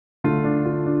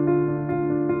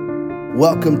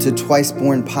Welcome to Twice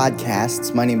Born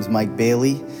Podcasts. My name is Mike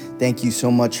Bailey. Thank you so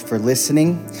much for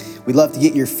listening. We'd love to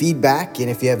get your feedback, and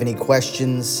if you have any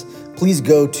questions, please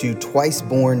go to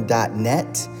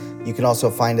twiceborn.net. You can also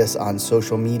find us on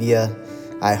social media.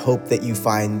 I hope that you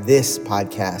find this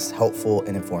podcast helpful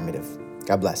and informative.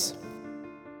 God bless.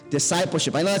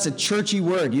 Discipleship. I know that's a churchy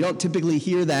word. You don't typically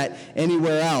hear that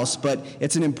anywhere else, but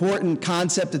it's an important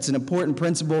concept. It's an important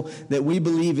principle that we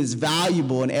believe is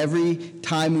valuable, and every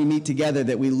time we meet together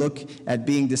that we look at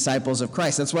being disciples of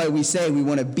Christ. That's why we say we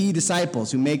want to be disciples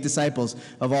who make disciples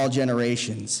of all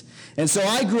generations. And so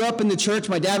I grew up in the church.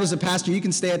 My dad was a pastor. You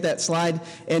can stay at that slide.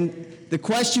 And the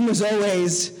question was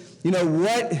always,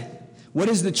 what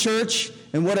is the church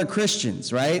and what are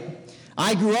Christians, right?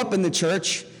 I grew up in the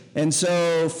church. And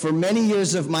so for many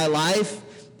years of my life,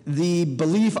 the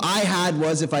belief I had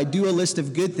was if I do a list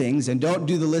of good things and don't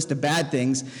do the list of bad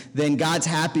things, then God's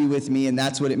happy with me, and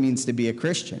that's what it means to be a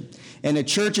Christian. And a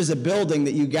church is a building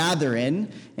that you gather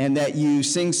in and that you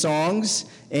sing songs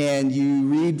and you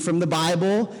read from the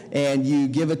Bible and you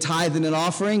give a tithe and an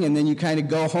offering, and then you kind of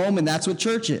go home, and that's what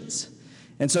church is.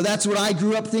 And so that's what I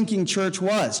grew up thinking church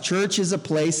was. Church is a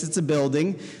place, it's a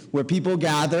building where people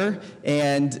gather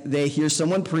and they hear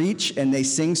someone preach and they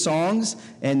sing songs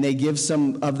and they give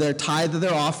some of their tithe of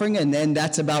their offering, and then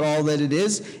that's about all that it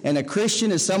is. And a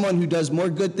Christian is someone who does more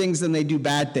good things than they do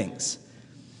bad things.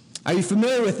 Are you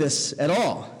familiar with this at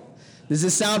all? Does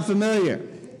this sound familiar?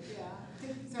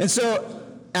 And so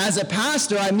as a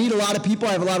pastor, I meet a lot of people.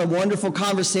 I have a lot of wonderful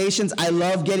conversations. I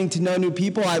love getting to know new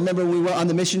people. I remember we went on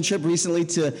the mission trip recently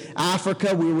to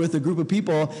Africa. We were with a group of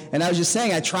people, and I was just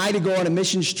saying, I try to go on a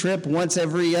missions trip once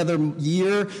every other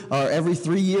year or every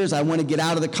 3 years. I want to get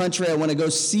out of the country. I want to go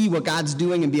see what God's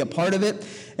doing and be a part of it.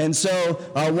 And so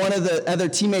one of the other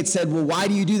teammates said, well, why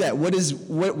do you do that?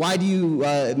 Why do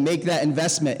you make that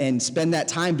investment and spend that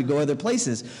time to go other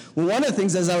places? Well, one of the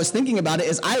things as I was thinking about it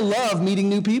is I love meeting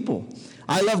new people.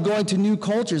 I love going to new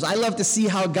cultures. I love to see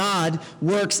how God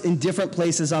works in different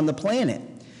places on the planet.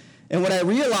 And what I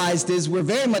realized is we're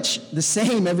very much the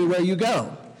same everywhere you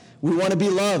go. We want to be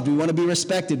loved. We want to be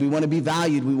respected. We want to be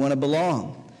valued. We want to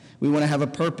belong. We want to have a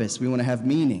purpose. We want to have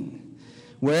meaning.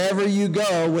 Wherever you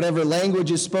go, whatever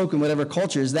language is spoken, whatever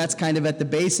culture is, that's kind of at the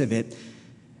base of it.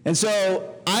 And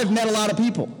so I've met a lot of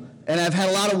people, and I've had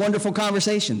a lot of wonderful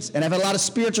conversations, and I've had a lot of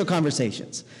spiritual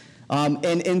conversations. And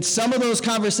in some of those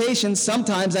conversations,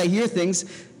 sometimes I hear things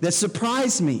that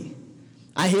surprise me.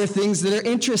 I hear things that are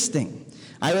interesting.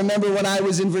 I remember when I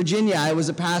was in Virginia, I was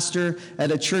a pastor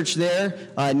at a church there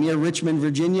near Richmond,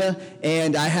 Virginia,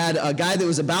 and I had a guy that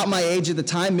was about my age at the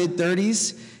time,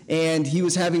 mid-30s, and he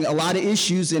was having a lot of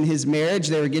issues in his marriage.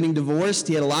 They were getting divorced.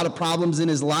 He had a lot of problems in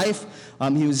his life.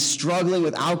 He was struggling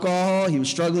with alcohol. He was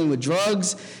struggling with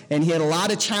drugs. And he had a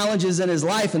lot of challenges in his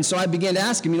life. And so I began to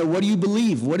ask him, what do you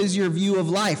believe? What is your view of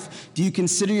life? Do you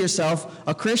consider yourself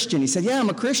a Christian? He said, yeah, I'm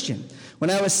a Christian. When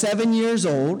I was 7 years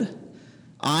old,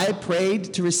 I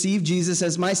prayed to receive Jesus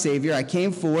as my Savior. I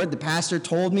came forward. The pastor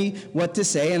told me what to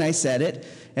say, and I said it.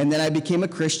 And then I became a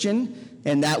Christian,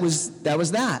 and that was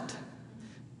that.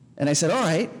 And I said, all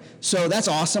right, so that's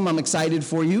awesome. I'm excited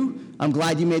for you. I'm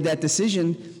glad you made that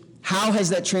decision. How has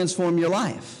that transformed your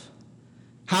life?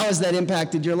 How has that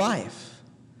impacted your life?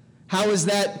 How has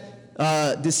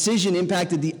that decision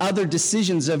impacted the other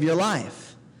decisions of your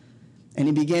life? And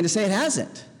he began to say, it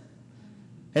hasn't.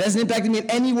 It hasn't impacted me in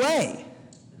any way.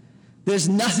 There's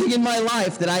nothing in my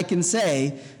life that I can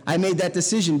say I made that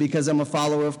decision because I'm a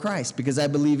follower of Christ, because I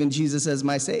believe in Jesus as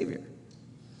my Savior.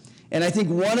 And I think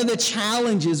one of the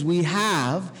challenges we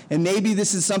have, and maybe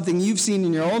this is something you've seen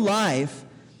in your own life,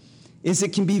 is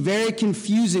it can be very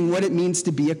confusing what it means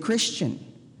to be a Christian.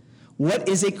 What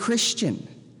is a Christian?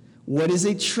 What is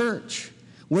a church?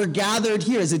 We're gathered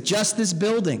here. Is it just this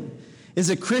building? Is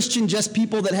a Christian just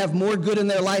people that have more good in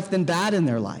their life than bad in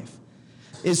their life?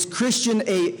 Is Christian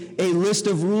a list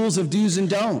of rules of do's and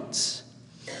don'ts?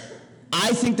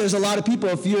 I think there's a lot of people,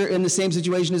 if you're in the same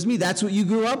situation as me, that's what you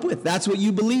grew up with. That's what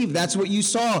you believe. That's what you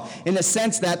saw. In a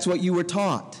sense, that's what you were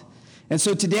taught. And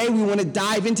so today we want to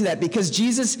dive into that because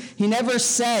Jesus, he never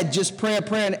said just pray a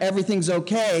prayer and everything's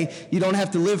okay. You don't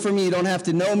have to live for me. You don't have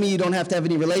to know me. You don't have to have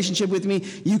any relationship with me.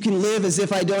 You can live as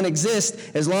if I don't exist.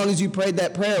 As long as you prayed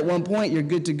that prayer at one point, you're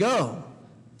good to go.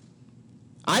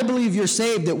 I believe you're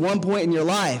saved at one point in your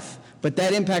life, but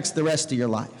that impacts the rest of your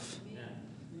life.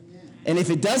 And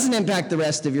if it doesn't impact the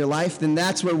rest of your life, then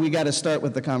that's where we got to start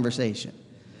with the conversation.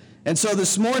 And so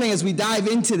this morning, as we dive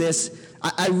into this,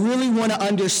 I really want to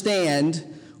understand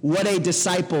what a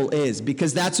disciple is,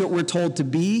 because that's what we're told to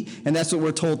be, and that's what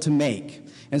we're told to make.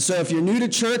 And so if you're new to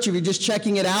church, if you're just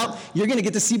checking it out, you're going to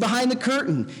get to see behind the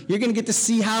curtain. You're going to get to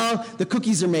see how the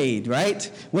cookies are made,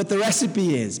 right? What the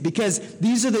recipe is. Because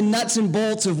these are the nuts and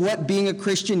bolts of what being a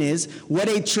Christian is, what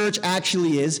a church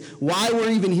actually is, why we're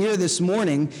even here this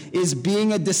morning is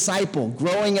being a disciple,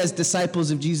 growing as disciples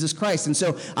of Jesus Christ. And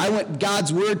so I want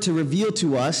God's word to reveal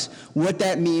to us what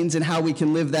that means and how we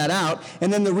can live that out.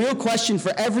 And then the real question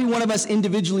for every one of us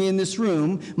individually in this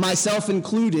room, myself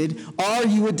included, are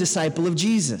you a disciple of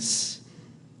Jesus?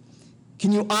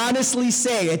 Can you honestly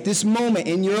say at this moment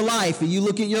in your life, and you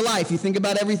look at your life, you think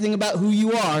about everything about who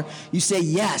you are, you say,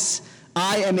 yes,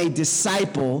 I am a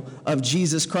disciple of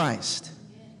Jesus Christ?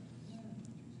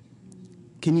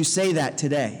 Can you say that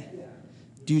today?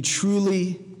 Do you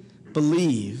truly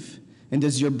believe, and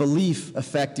does your belief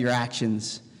affect your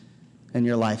actions and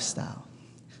your lifestyle?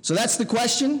 So that's the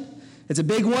question. It's a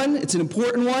big one. It's an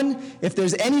important one. If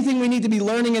there's anything we need to be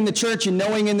learning in the church and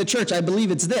knowing in the church, I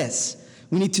believe it's this.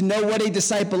 We need to know what a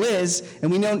disciple is, and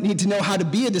we need to know how to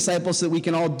be a disciple so that we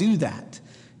can all do that.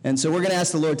 And so we're going to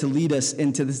ask the Lord to lead us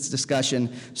into this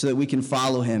discussion so that we can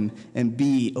follow him and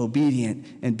be obedient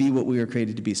and be what we were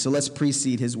created to be. So let's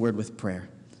precede his word with prayer.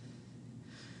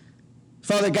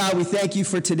 Father God, we thank you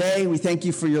for today. We thank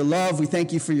you for your love. We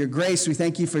thank you for your grace. We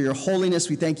thank you for your holiness.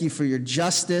 We thank you for your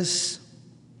justice.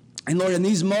 And Lord, in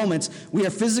these moments, we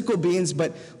are physical beings,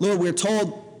 but Lord, we're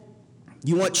told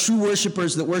you want true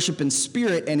worshipers that worship in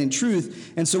spirit and in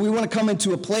truth. And so we want to come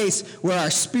into a place where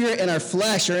our spirit and our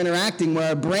flesh are interacting, where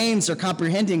our brains are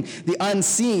comprehending the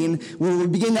unseen, where we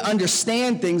begin to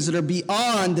understand things that are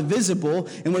beyond the visible,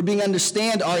 and we're being to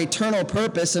understand our eternal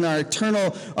purpose and our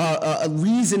eternal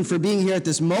reason for being here at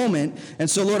this moment. And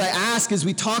so, Lord, I ask as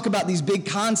we talk about these big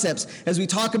concepts, as we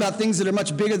talk about things that are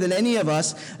much bigger than any of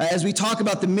us, as we talk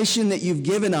about the mission that you've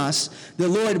given us, that,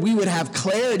 Lord, we would have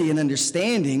clarity and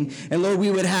understanding, and Lord, we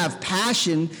would have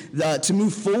passion to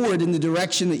move forward in the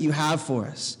direction that you have for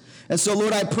us. And so,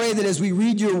 Lord, I pray that as we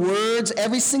read your words,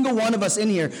 every single one of us in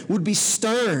here would be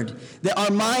stirred, that our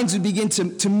minds would begin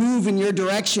to move in your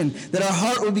direction, that our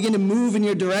heart would begin to move in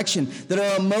your direction, that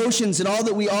our emotions and all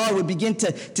that we are would begin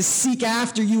to seek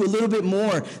after you a little bit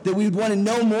more, that we would want to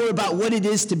know more about what it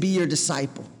is to be your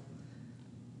disciple.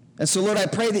 And so, Lord, I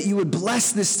pray that you would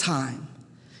bless this time.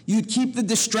 You'd keep the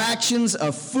distractions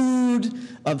of food,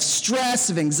 of stress,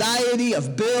 of anxiety,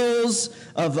 of bills,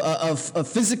 of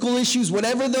physical issues,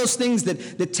 whatever those things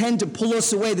that tend to pull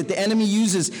us away, that the enemy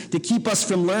uses to keep us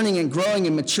from learning and growing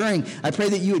and maturing. I pray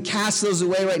that you would cast those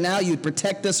away right now. You would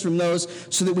protect us from those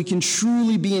so that we can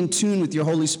truly be in tune with your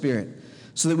Holy Spirit,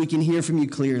 so that we can hear from you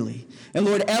clearly. And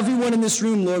Lord, everyone in this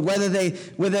room, Lord, whether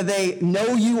they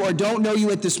know you or don't know you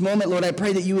at this moment, Lord, I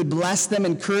pray that you would bless them,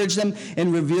 encourage them,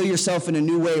 and reveal yourself in a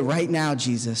new way right now,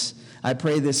 Jesus. I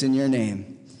pray this in your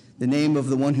name, the name of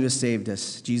the one who has saved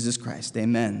us, Jesus Christ.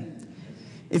 Amen.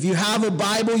 If you have a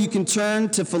Bible, you can turn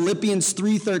to Philippians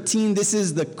 3:13. This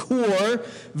is the core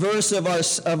verse of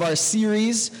our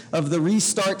series, of the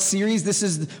Restart series. This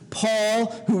is Paul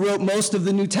who wrote most of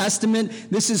the New Testament.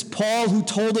 This is Paul who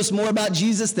told us more about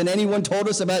Jesus than anyone told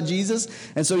us about Jesus.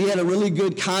 And so he had a really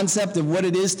good concept of what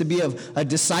it is to be a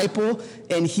disciple.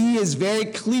 And he is very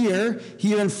clear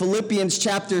here in Philippians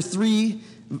chapter 3,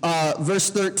 verse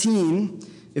 13.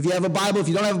 If you have a Bible, if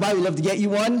you don't have a Bible, we'd love to get you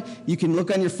one. You can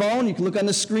look on your phone, you can look on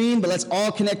the screen, but let's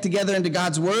all connect together into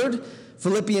God's word.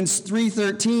 Philippians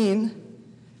 3:13.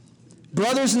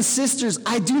 Brothers and sisters,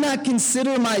 I do not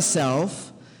consider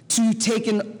myself to have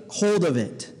taken hold of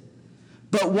it.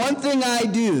 But one thing I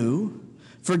do,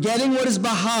 forgetting what is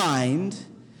behind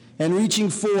and reaching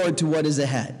forward to what is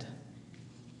ahead.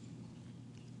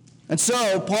 And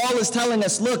so Paul is telling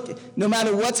us, look, no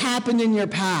matter what's happened in your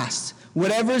past,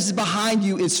 whatever is behind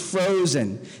you is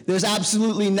frozen. There's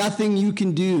absolutely nothing you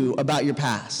can do about your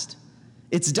past.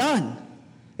 It's done.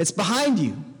 It's behind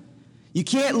you. You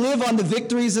can't live on the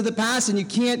victories of the past, and you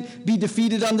can't be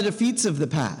defeated on the defeats of the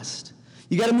past.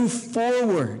 You got to move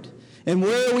forward. And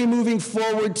where are we moving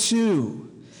forward to?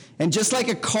 And just like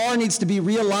a car needs to be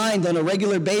realigned on a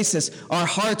regular basis, our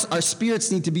hearts, our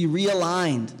spirits need to be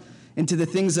realigned into the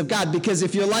things of God. Because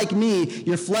if you're like me,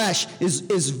 your flesh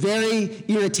is very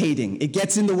irritating. It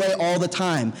gets in the way all the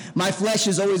time. My flesh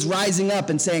is always rising up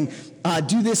and saying,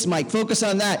 do this, Mike, focus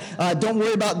on that. Don't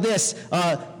worry about this.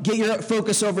 Get your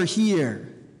focus over here.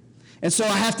 And so I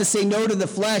have to say no to the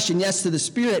flesh and yes to the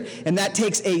Spirit, and that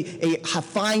takes a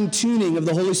fine-tuning of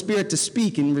the Holy Spirit to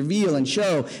speak and reveal and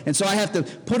show. And so I have to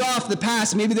put off the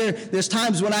past. Maybe there's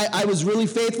times when I was really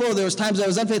faithful, there was times I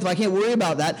was unfaithful. I can't worry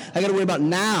about that. I got to worry about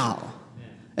now.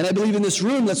 And I believe in this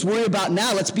room, let's worry about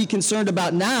now. Let's be concerned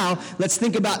about now. Let's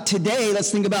think about today.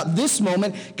 Let's think about this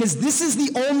moment, because this is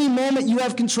the only moment you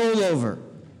have control over.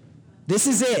 This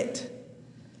is it.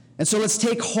 And so let's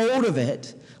take hold of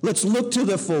it. Let's look to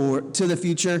the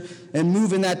future and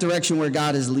move in that direction where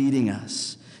God is leading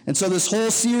us. And so this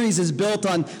whole series is built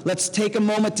on, let's take a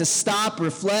moment to stop,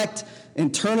 reflect,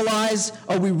 internalize.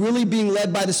 Are we really being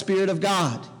led by the Spirit of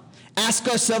God? Ask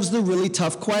ourselves the really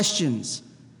tough questions.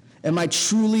 Am I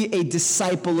truly a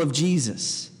disciple of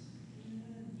Jesus?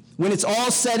 When it's all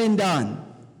said and done,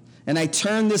 and I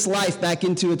turn this life back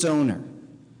into its owner,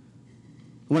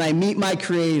 when I meet my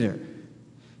Creator,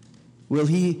 will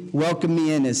he welcome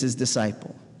me in as his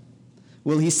disciple?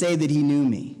 Will he say that he knew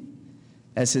me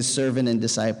as his servant and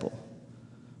disciple?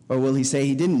 Or will he say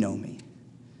he didn't know me?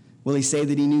 Will he say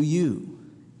that he knew you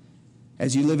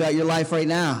as you live out your life right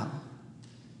now?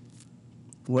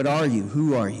 What are you?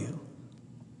 Who are you?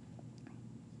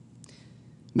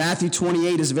 Matthew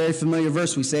 28 is a very familiar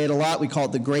verse. We say it a lot. We call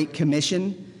it the Great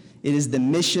Commission. It is the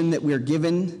mission that we're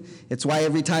given. It's why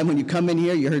every time when you come in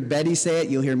here, you heard Betty say it,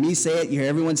 you'll hear me say it, you hear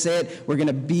everyone say it, we're going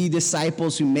to be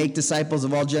disciples who make disciples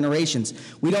of all generations.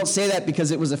 We don't say that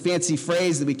because it was a fancy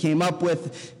phrase that we came up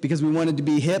with because we wanted to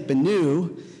be hip and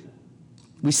new.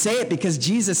 We say it because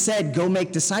Jesus said, go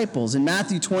make disciples. In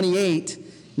Matthew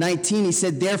 28:19, he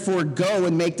said, therefore go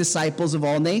and make disciples of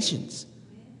all nations.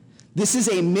 This is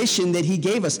a mission that he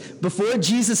gave us. Before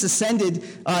Jesus ascended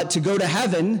to go to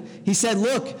heaven, he said,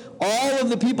 look, all of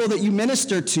the people that you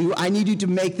minister to, I need you to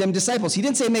make them disciples. He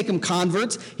didn't say make them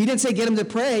converts. He didn't say get them to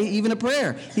pray, even a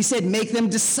prayer. He said make them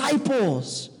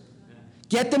disciples.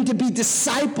 Get them to be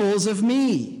disciples of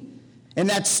me. And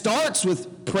that starts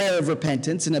with prayer of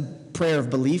repentance and a prayer of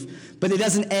belief, but it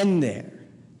doesn't end there.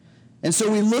 And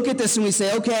so we look at this and we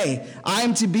say, okay,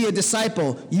 I'm to be a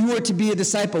disciple. You are to be a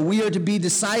disciple. We are to be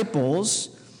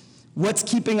disciples. What's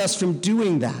keeping us from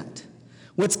doing that?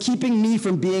 What's keeping me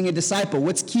from being a disciple?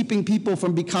 What's keeping people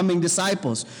from becoming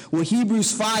disciples? Well,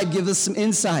 Hebrews 5 gives us some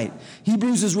insight.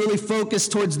 Hebrews is really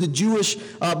focused towards the Jewish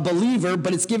believer,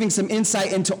 but it's giving some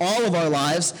insight into all of our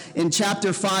lives. In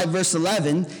chapter 5, verse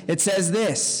 11, it says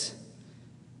this: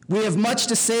 we have much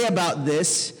to say about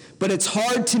this, but it's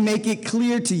hard to make it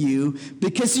clear to you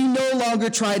because you no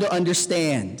longer try to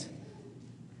understand.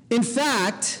 In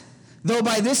fact, though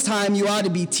by this time you ought to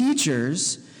be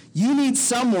teachers, you need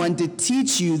someone to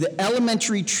teach you the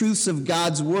elementary truths of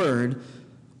God's word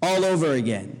all over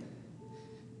again.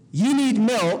 You need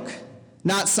milk,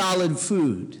 not solid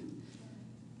food.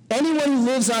 Anyone who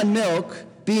lives on milk,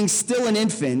 being still an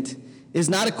infant, is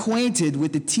not acquainted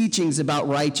with the teachings about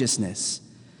righteousness.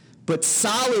 But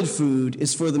solid food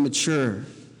is for the mature,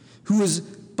 who is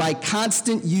by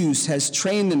constant use has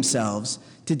trained themselves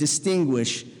to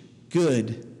distinguish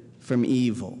good from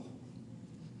evil.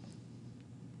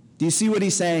 Do you see what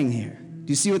he's saying here?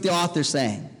 Do you see what the author's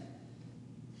saying?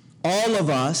 All of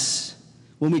us,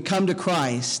 when we come to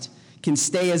Christ, can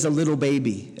stay as a little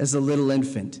baby, as a little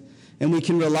infant, and we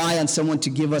can rely on someone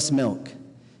to give us milk.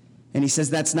 And he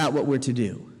says that's not what we're to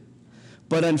do.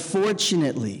 But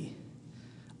unfortunately,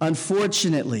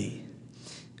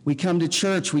 we come to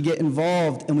church, we get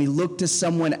involved, and we look to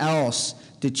someone else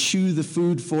to chew the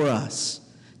food for us,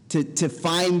 to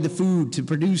find the food, to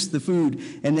produce the food,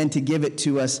 and then to give it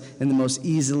to us in the most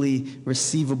easily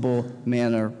receivable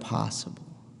manner possible.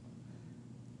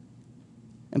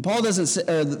 And Paul doesn't say,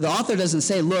 or the author doesn't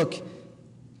say, look,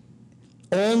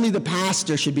 only the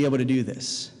pastor should be able to do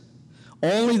this.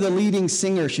 Only the leading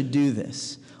singer should do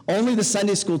this. Only the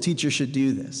Sunday school teacher should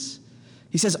do this.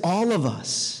 He says all of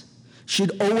us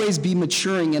should always be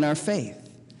maturing in our faith.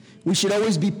 We should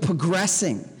always be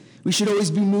progressing. We should always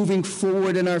be moving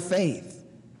forward in our faith.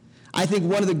 I think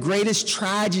one of the greatest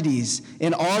tragedies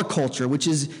in our culture, which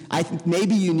is, I think,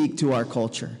 maybe unique to our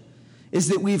culture, is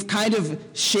that we've kind of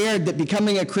shared that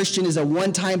becoming a Christian is a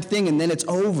one-time thing and then it's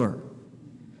over.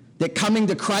 That coming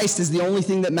to Christ is the only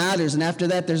thing that matters, and after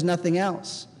that, there's nothing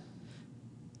else.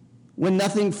 When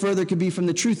nothing further could be from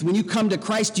the truth. When you come to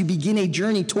Christ, you begin a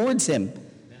journey towards him.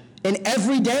 And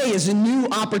every day is a new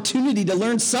opportunity to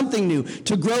learn something new,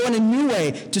 to grow in a new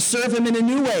way, to serve him in a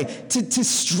new way, to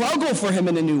struggle for him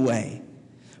in a new way.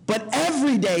 But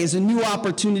every day is a new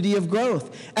opportunity of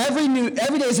growth. Every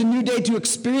day is a new day to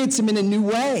experience him in a new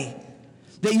way.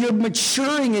 That you're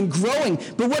maturing and growing.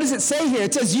 But what does it say here?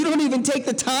 It says you don't even take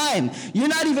the time. You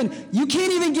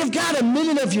can't even give God a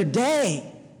minute of your day.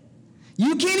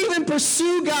 You can't even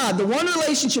pursue God, the one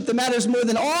relationship that matters more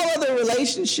than all other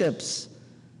relationships.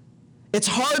 It's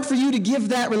hard for you to give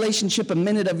that relationship a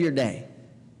minute of your day.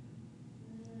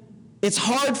 It's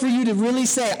hard for you to really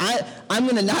say, I'm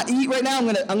going to not eat right now. I'm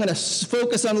going to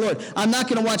focus on the Lord. I'm not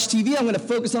going to watch TV. I'm going to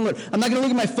focus on the Lord. I'm not going to look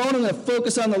at my phone. I'm going to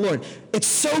focus on the Lord. It's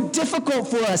so difficult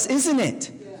for us, isn't it?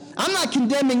 Yeah. I'm not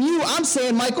condemning you. I'm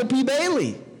saying Michael P.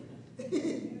 Bailey.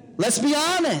 Let's be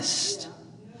honest.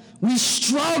 We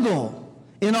struggle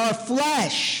in our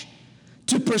flesh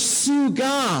to pursue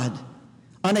God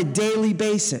on a daily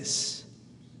basis.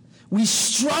 We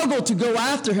struggle to go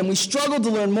after him. We struggle to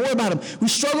learn more about him. We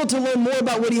struggle to learn more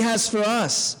about what he has for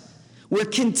us. We're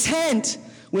content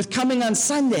with coming on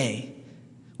Sunday.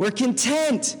 We're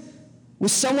content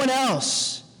with someone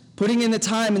else putting in the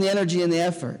time and the energy and the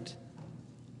effort.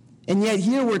 And yet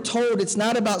here we're told it's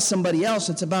not about somebody else,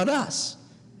 it's about us.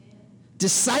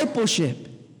 Discipleship.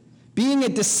 Being a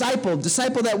disciple,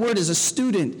 that word is a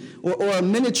student or a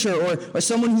miniature or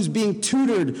someone who's being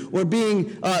tutored or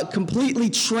being completely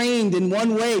trained in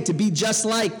one way to be just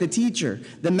like the teacher,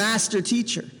 the master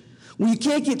teacher. Well, you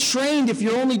can't get trained if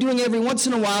you're only doing it every once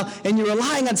in a while and you're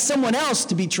relying on someone else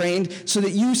to be trained so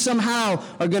that you somehow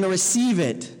are going to receive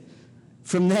it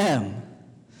from them.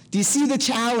 Do you see the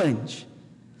challenge?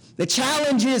 The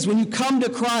challenge is when you come to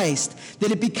Christ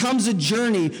that it becomes a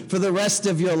journey for the rest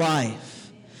of your life.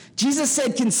 Jesus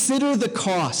said, consider the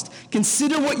cost.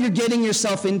 Consider what you're getting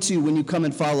yourself into when you come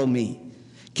and follow me.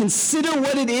 Consider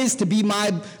what it is to be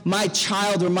my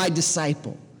child or my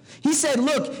disciple. He said,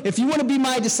 look, if you want to be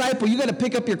my disciple, you got to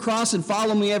pick up your cross and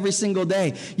follow me every single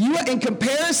day. In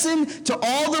comparison to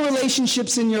all the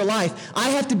relationships in your life, I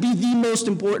have to be the most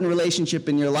important relationship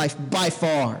in your life by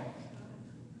far.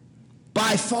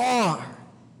 By far.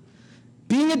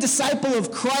 Being a disciple of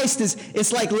Christ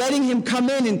it's like letting him come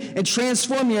in and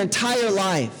transform your entire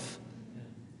life.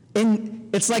 And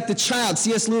it's like the child.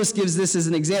 C.S. Lewis gives this as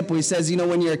an example. He says,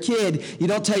 when you're a kid, you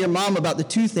don't tell your mom about the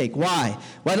toothache. Why?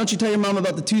 Why don't you tell your mom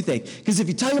about the toothache? Because if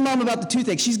you tell your mom about the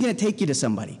toothache, she's going to take you to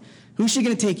somebody. Who's she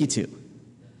going to take you to?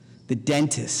 The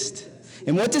dentist.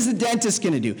 And what is the dentist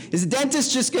going to do? Is the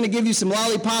dentist just going to give you some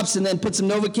lollipops and then put some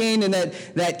Novocaine in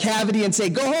that cavity and say,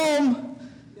 go home?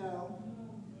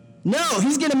 No,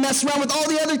 he's going to mess around with all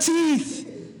the other teeth.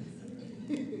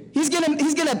 He's going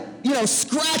to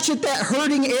scratch at that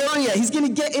hurting area. He's going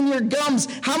to get in your gums.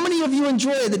 How many of you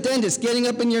enjoy the dentist getting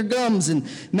up in your gums and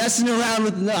messing around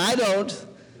with? No, I don't.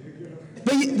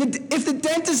 But if the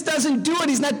dentist doesn't do it,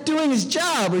 he's not doing his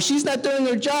job, or she's not doing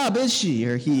her job, is she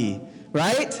or he?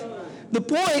 Right? The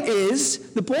point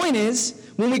is,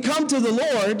 when we come to the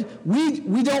Lord,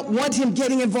 we don't want him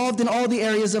getting involved in all the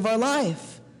areas of our life.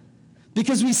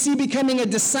 Because we see becoming a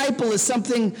disciple as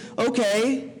something,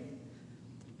 okay,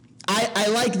 I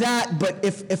like that, but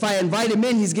if I invite him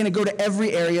in, he's going to go to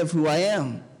every area of who I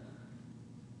am.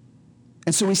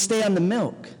 And so we stay on the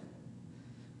milk.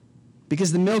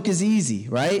 Because the milk is easy,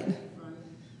 right?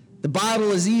 The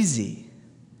bottle is easy.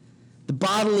 The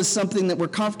bottle is something that we're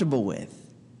comfortable with.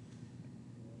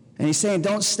 And he's saying,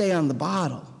 don't stay on the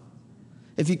bottle.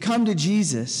 If you come to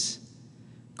Jesus,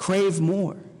 crave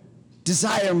more.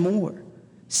 Desire more.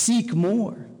 Seek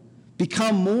more.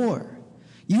 Become more.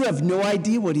 You have no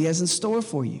idea what he has in store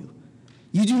for you.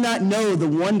 You do not know the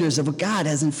wonders of what God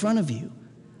has in front of you.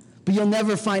 But you'll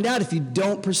never find out if you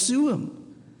don't pursue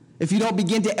him. If you don't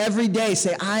begin to every day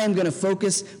say, I am going to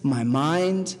focus my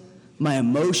mind, my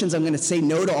emotions. I'm going to say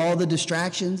no to all the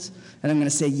distractions. And I'm going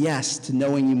to say yes to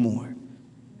knowing you more,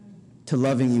 to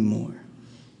loving you more.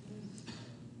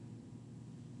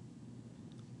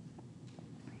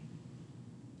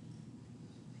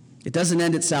 It doesn't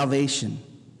end at salvation.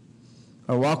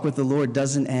 Our walk with the Lord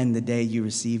doesn't end the day you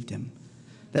received him.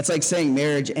 That's like saying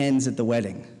marriage ends at the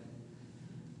wedding,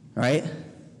 right?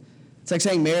 It's like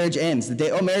saying marriage ends the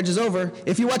day, marriage is over.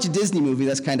 If you watch a Disney movie,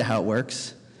 that's kind of how it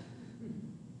works.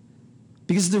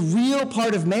 Because the real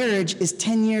part of marriage is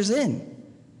 10 years in.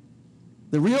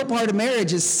 The real part of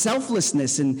marriage is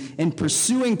selflessness and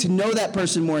pursuing to know that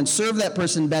person more and serve that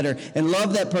person better and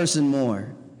love that person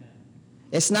more.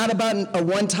 It's not about a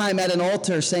one-time at an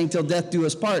altar saying till death do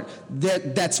us part.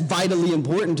 That's vitally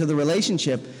important to the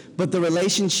relationship, but the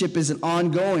relationship is an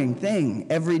ongoing thing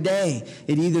every day.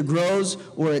 It either grows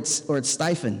or it's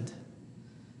stifled.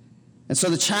 And so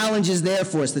the challenge is there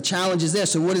for us. The challenge is there.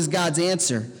 So what is God's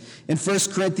answer? In 1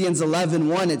 Corinthians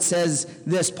 11:1, it says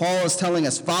this. Paul is telling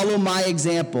us, follow my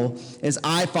example as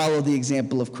I follow the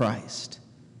example of Christ.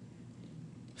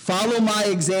 Follow my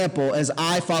example as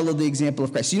I follow the example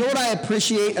of Christ. You know what I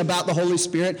appreciate about the Holy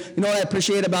Spirit? You know what I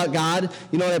appreciate about God?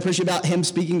 You know what I appreciate about him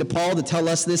speaking to Paul to tell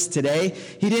us this today?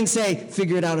 He didn't say,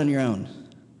 figure it out on your own.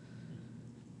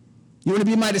 You want to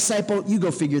be my disciple? You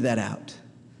go figure that out.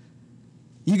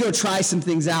 You go try some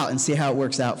things out and see how it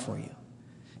works out for you.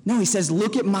 No, he says,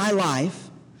 look at my life.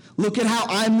 Look at how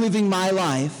I'm living my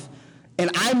life, and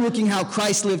I'm looking how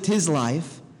Christ lived his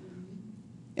life,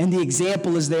 and the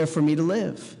example is there for me to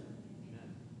live.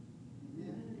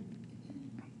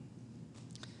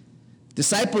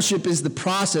 Discipleship is the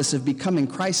process of becoming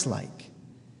Christ-like.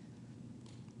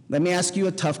 Let me ask you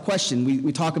a tough question.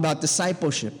 We talk about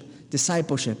discipleship.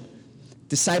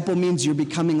 Disciple means you're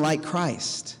becoming like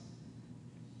Christ.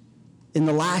 In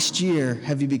the last year,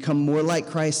 have you become more like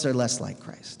Christ or less like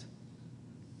Christ?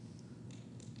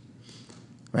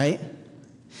 Right?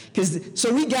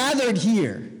 So we gathered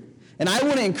here, and I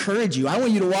want to encourage you. I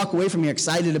want you to walk away from here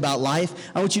excited about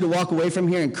life. I want you to walk away from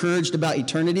here encouraged about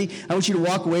eternity. I want you to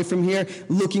walk away from here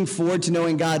looking forward to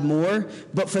knowing God more.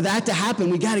 But for that to happen,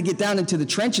 we got to get down into the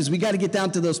trenches. We got to get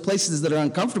down to those places that are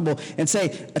uncomfortable and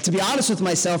say, to be honest with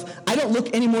myself, I don't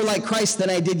look any more like Christ than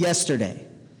I did yesterday.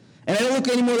 And I don't look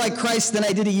any more like Christ than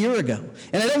I did a year ago.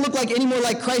 And I don't look like any more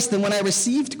like Christ than when I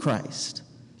received Christ.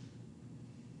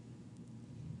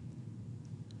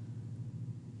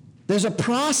 There's a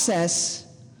process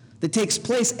that takes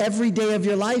place every day of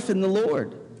your life in the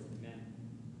Lord.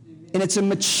 And it's a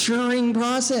maturing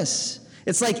process.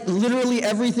 It's like literally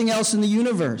everything else in the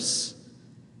universe.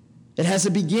 It has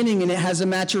a beginning and it has a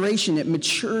maturation. It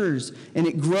matures and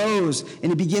it grows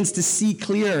and it begins to see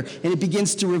clear and it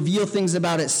begins to reveal things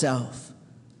about itself.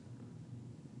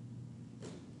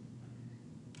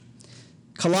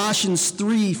 Colossians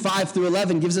 3, 5 through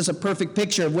 11 gives us a perfect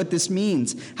picture of what this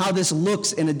means, how this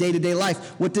looks in a day-to-day life.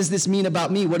 What does this mean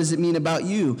about me? What does it mean about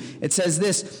you? It says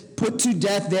this, put to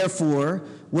death, therefore,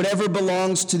 whatever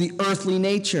belongs to the earthly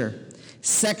nature,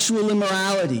 sexual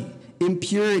immorality,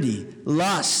 impurity,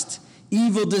 lust,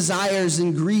 evil desires,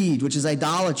 and greed, which is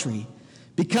idolatry.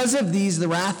 Because of these, the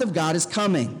wrath of God is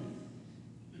coming.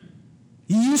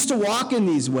 You used to walk in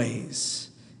these ways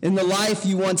in the life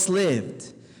you once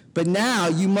lived. But now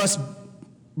you must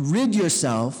rid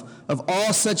yourself of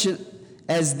all such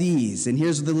as these. And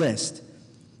here's the list.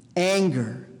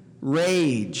 Anger,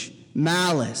 rage,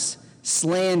 malice,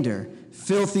 slander,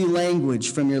 filthy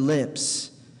language from your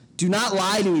lips. Do not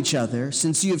lie to each other,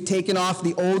 since you have taken off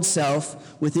the old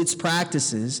self with its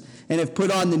practices and have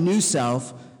put on the new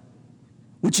self,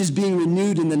 which is being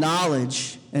renewed in the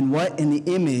knowledge and what? In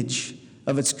the image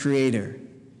of its creator.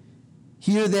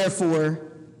 Here there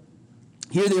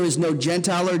is no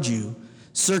Gentile or Jew,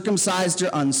 circumcised or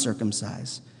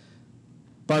uncircumcised,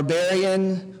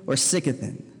 barbarian or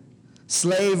Scythian,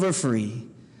 slave or free,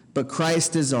 but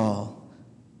Christ is all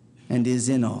and is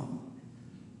in all.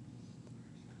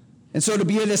 And so to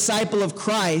be a disciple of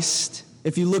Christ,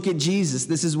 if you look at Jesus,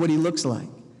 this is what he looks like.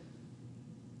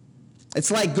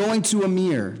 It's like going to a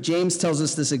mirror. James tells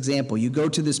us this example. You go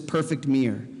to this perfect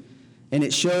mirror, and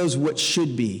it shows what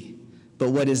should be, but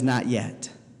what is not yet.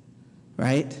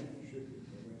 Right?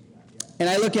 And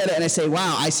I look at it and I say,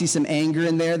 wow, I see some anger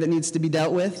in there that needs to be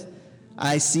dealt with.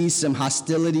 I see some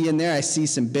hostility in there. I see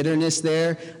some bitterness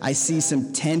there. I see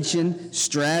some tension,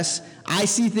 stress. I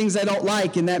see things I don't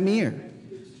like in that mirror.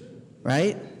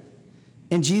 Right?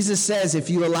 And Jesus says, if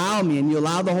you allow me and you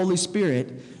allow the Holy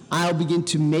Spirit, I'll begin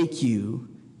to make you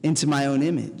into my own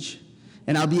image.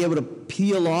 And I'll be able to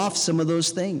peel off some of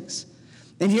those things.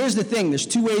 And here's the thing, there's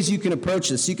two ways you can approach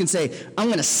this. You can say, I'm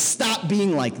going to stop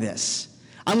being like this.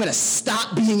 I'm going to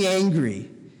stop being angry.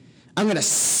 I'm going to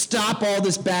stop all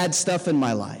this bad stuff in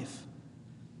my life.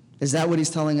 Is that what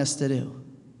he's telling us to do?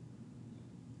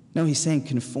 No, he's saying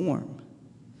conform.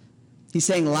 He's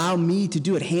saying allow me to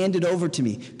do it. Hand it over to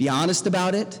me. Be honest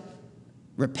about it.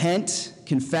 Repent,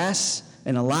 confess,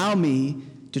 and allow me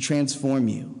to transform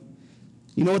you.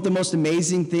 You know what the most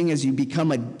amazing thing is? You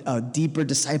become a deeper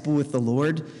disciple with the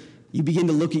Lord. You begin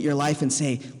to look at your life and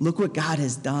say, look what God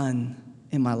has done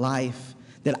in my life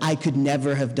that I could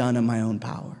never have done in my own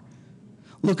power.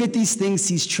 Look at these things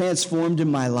he's transformed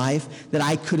in my life that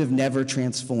I could have never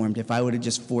transformed if I would have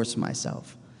just forced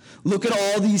myself. Look at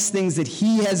all these things that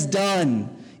he has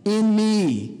done in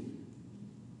me.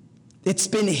 It's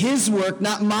been his work,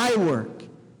 not my work.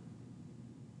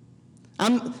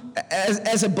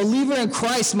 As a believer in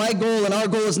Christ, my goal and our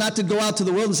goal is not to go out to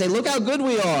the world and say, look how good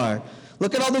we are.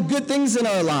 Look at all the good things in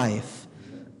our life.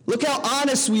 Look how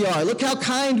honest we are. Look how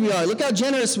kind we are. Look how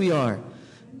generous we are.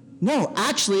 No,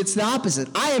 actually, it's the opposite.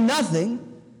 I am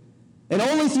nothing, and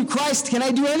only through Christ can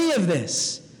I do any of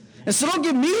this. And so don't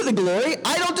give me the glory.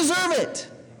 I don't deserve it.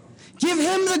 Give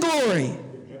him the glory.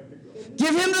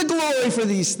 Give him the glory for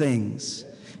these things.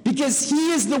 Because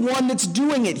he is the one that's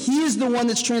doing it. He is the one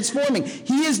that's transforming.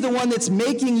 He is the one that's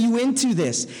making you into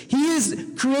this. He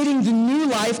is creating the new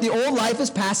life. The old life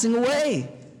is passing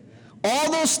away.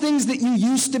 All those things that you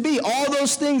used to be, all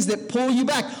those things that pull you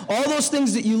back, all those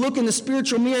things that you look in the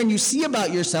spiritual mirror and you see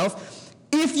about yourself,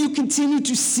 if you continue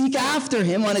to seek after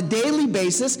him on a daily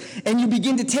basis and you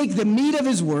begin to take the meat of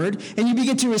his word and you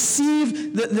begin to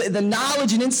receive the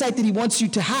knowledge and insight that he wants you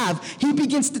to have, he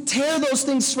begins to tear those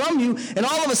things from you, and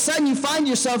all of a sudden you find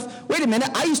yourself, wait a minute,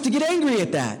 I used to get angry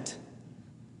at that.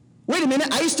 Wait a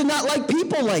minute, I used to not like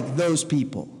people like those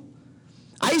people.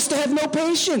 I used to have no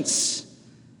patience.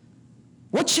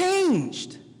 What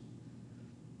changed?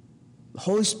 The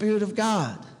Holy Spirit of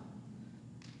God,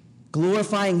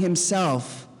 glorifying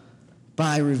himself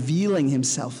by revealing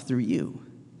himself through you.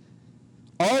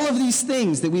 All of these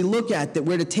things that we look at that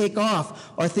we're to take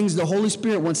off are things the Holy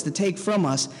Spirit wants to take from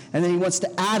us, and then he wants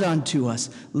to add onto us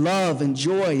love and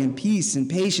joy and peace and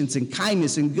patience and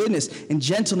kindness and goodness and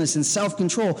gentleness and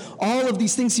self-control. All of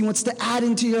these things he wants to add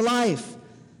into your life.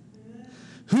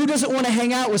 Who doesn't want to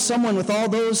hang out with someone with all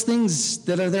those things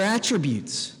that are their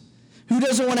attributes? Who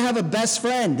doesn't want to have a best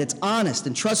friend that's honest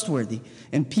and trustworthy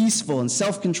and peaceful and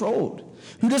self-controlled?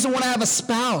 Who doesn't want to have a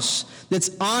spouse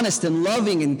that's honest and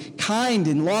loving and kind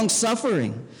and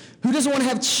long-suffering? Who doesn't want to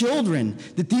have children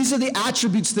that these are the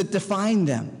attributes that define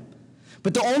them?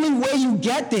 But the only way you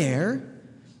get there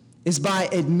is by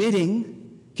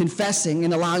admitting, confessing,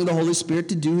 and allowing the Holy Spirit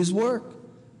to do his work.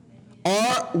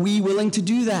 Are we willing to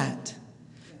do that?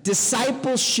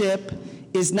 Discipleship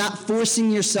is not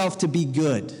forcing yourself to be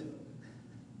good.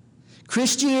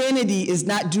 Christianity is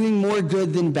not doing more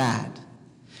good than bad.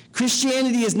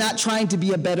 Christianity is not trying to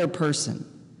be a better person.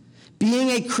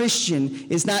 Being a Christian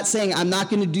is not saying, I'm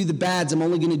not going to do the bads, I'm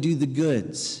only going to do the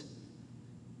goods.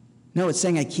 No, it's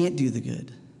saying I can't do the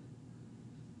good.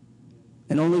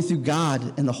 And only through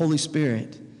God and the Holy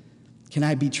Spirit can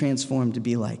I be transformed to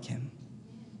be like him.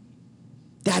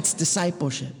 That's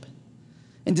discipleship.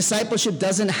 And discipleship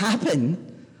doesn't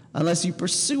happen unless you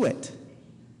pursue it.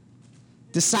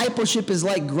 Discipleship is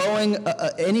like growing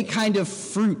any kind of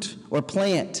fruit or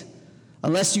plant.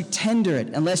 Unless you tender it,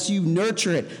 unless you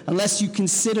nurture it, unless you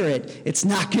consider it, it's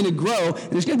not going to grow,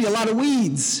 and there's going to be a lot of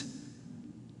weeds.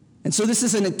 And so this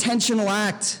is an intentional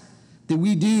act that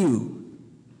we do.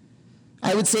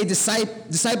 I would say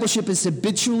discipleship is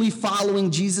habitually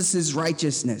following Jesus'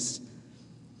 righteousness.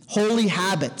 Holy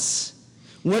habits.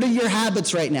 What are your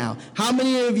habits right now? How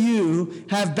many of you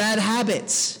have bad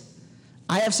habits?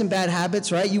 I have some bad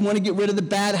habits, right? You want to get rid of the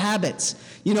bad habits.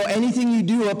 You know, anything you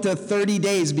do up to 30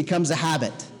 days becomes a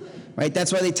habit, right?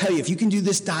 That's why they tell you, if you can do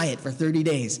this diet for 30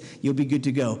 days, you'll be good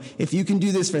to go. If you can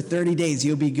do this for 30 days,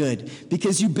 you'll be good.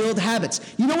 Because you build habits.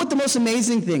 You know what the most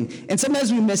amazing thing, and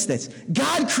sometimes we miss this,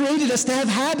 God created us to have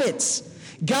habits.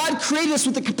 God created us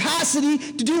with the capacity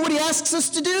to do what he asks us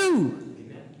to do.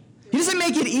 He doesn't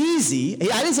make it easy.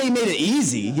 I didn't say he made it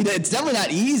easy. It's definitely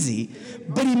not easy,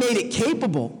 but he made it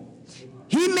capable.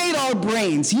 He made our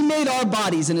brains, he made our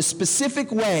bodies in a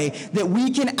specific way that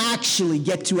we can actually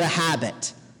get to a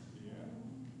habit.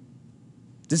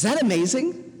 Is that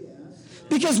amazing?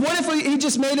 Because what if he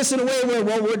just made us in a way where,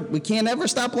 well, we can't ever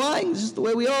stop lying? This is the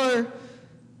way we are.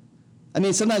 I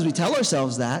mean, sometimes we tell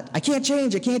ourselves that. I can't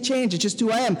change, it's just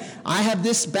who I am. I have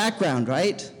this background,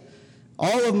 right?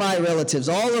 All of my relatives,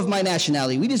 all of my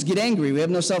nationality, we just get angry, we have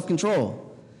no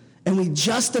self-control. And we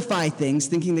justify things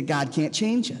thinking that God can't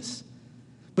change us.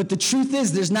 But the truth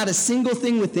is, there's not a single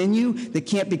thing within you that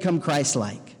can't become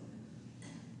Christ-like.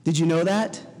 Did you know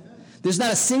that? There's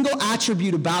not a single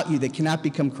attribute about you that cannot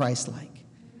become Christ-like.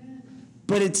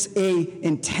 But it's an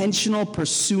intentional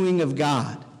pursuing of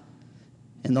God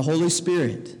and the Holy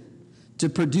Spirit to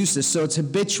produce this. So it's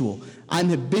habitual. I'm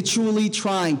habitually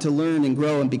trying to learn and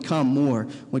grow and become more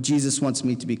what Jesus wants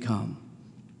me to become.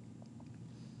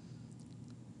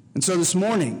 And so this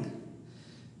morning,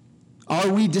 are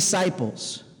we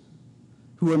disciples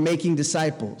who are making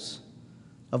disciples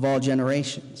of all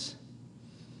generations?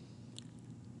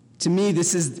 To me,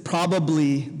 this is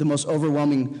probably the most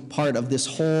overwhelming part of this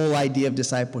whole idea of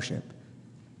discipleship.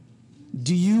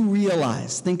 Do you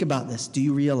realize, think about this, do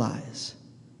you realize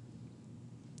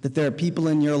that there are people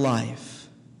in your life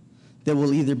that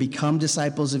will either become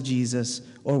disciples of Jesus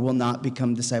or will not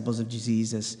become disciples of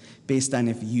Jesus based on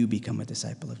if you become a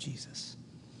disciple of Jesus?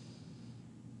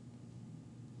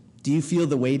 Do you feel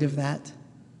the weight of that?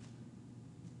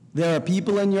 There are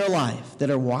people in your life that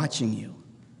are watching you.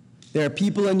 There are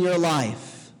people in your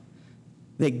life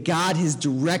that God has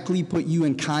directly put you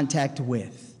in contact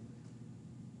with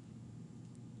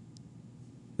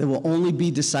that will only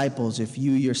be disciples if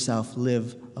you yourself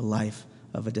live a life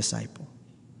of a disciple.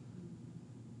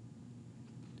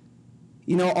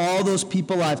 You know, all those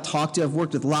people I've talked to, I've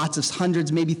worked with lots of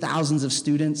hundreds, maybe thousands of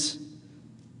students.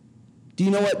 Do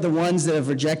you know what the ones that have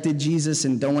rejected Jesus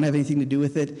and don't want to have anything to do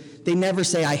with it, they never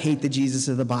say, I hate the Jesus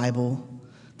of the Bible.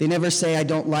 They never say, I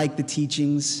don't like the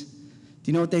teachings. Do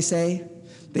you know what they say?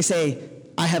 They say,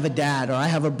 I have a dad, or I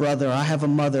have a brother, or I have a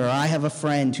mother, or I have a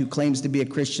friend who claims to be a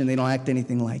Christian. They don't act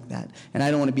anything like that, and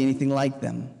I don't want to be anything like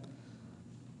them.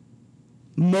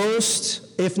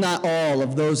 Most, if not all,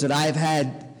 of those that I've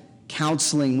had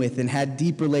counseling with and had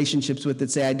deep relationships with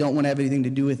that say, I don't want to have anything to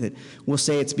do with it, will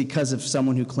say it's because of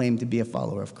someone who claimed to be a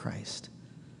follower of Christ.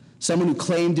 Someone who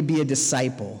claimed to be a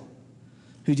disciple,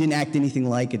 who didn't act anything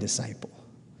like a disciple.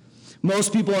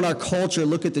 Most people in our culture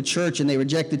look at the church and they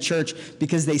reject the church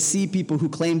because they see people who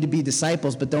claim to be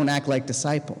disciples but don't act like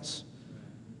disciples.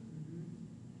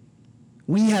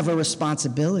 We have a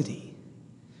responsibility.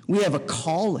 We have a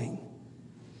calling.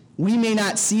 We may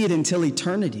not see it until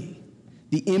eternity,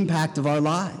 the impact of our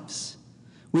lives.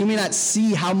 We may not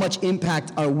see how much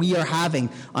impact we are having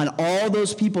on all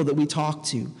those people that we talk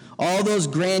to, all those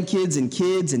grandkids and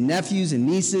kids and nephews and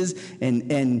nieces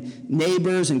and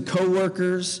neighbors and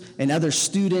coworkers and other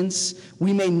students.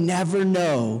 We may never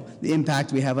know the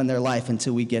impact we have on their life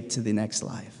until we get to the next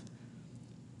life.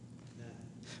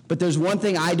 But there's one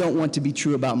thing I don't want to be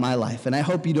true about my life, and I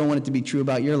hope you don't want it to be true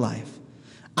about your life.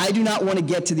 I do not want to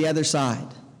get to the other side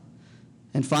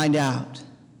and find out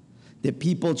that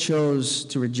people chose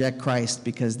to reject Christ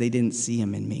because they didn't see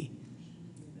him in me.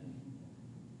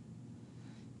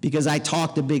 Because I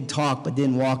talked a big talk but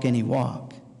didn't walk any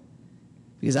walk.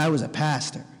 Because I was a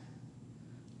pastor.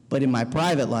 But in my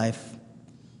private life,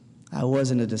 I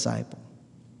wasn't a disciple.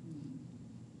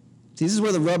 See, this is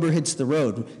where the rubber hits the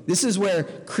road. This is where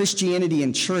Christianity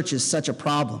and church is such a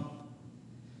problem.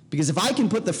 Because if I can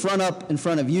put the front up in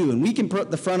front of you, and we can put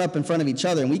the front up in front of each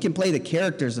other, and we can play the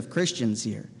characters of Christians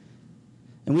here,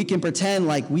 and we can pretend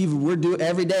like we're doing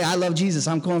every day, I love Jesus,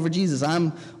 I'm calling for Jesus,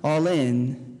 I'm all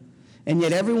in, and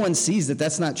yet everyone sees that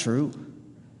that's not true.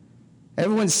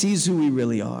 Everyone sees who we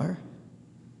really are.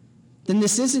 Then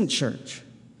this isn't church.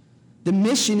 The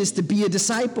mission is to be a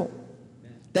disciple.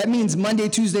 That means Monday,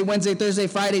 Tuesday, Wednesday, Thursday,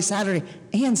 Friday, Saturday,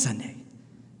 and Sunday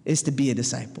is to be a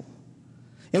disciple.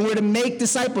 And we're to make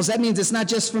disciples. That means it's not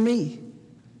just for me.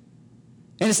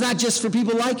 And it's not just for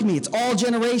people like me. It's all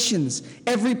generations,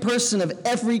 every person of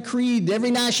every creed,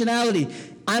 every nationality.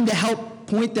 I'm to help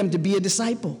point them to be a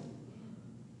disciple.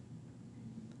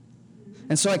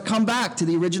 And so I come back to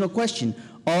the original question.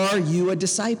 Are you a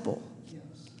disciple?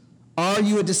 Are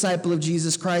you a disciple of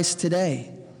Jesus Christ today?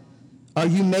 Are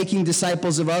you making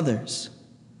disciples of others?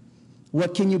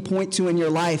 What can you point to in your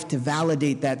life to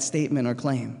validate that statement or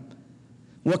claim?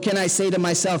 What can I say to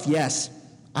myself? Yes,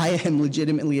 I am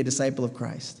legitimately a disciple of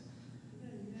Christ.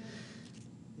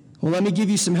 Well, let me give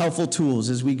you some helpful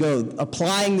tools as we go.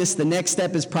 Applying this, the next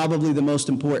step is probably the most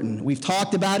important. We've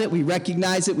talked about it, we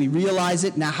recognize it, we realize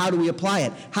it. Now, how do we apply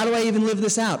it? How do I even live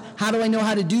this out? How do I know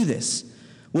how to do this?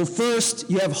 Well, first,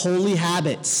 you have holy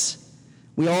habits.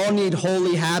 We all need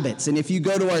holy habits. And if you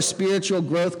go to our spiritual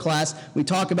growth class, we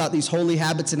talk about these holy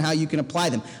habits and how you can apply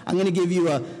them. I'm going to give you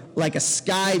a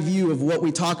sky view of what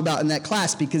we talk about in that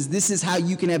class, because this is how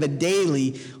you can have a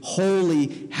daily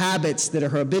holy habits that are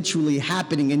habitually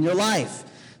happening in your life.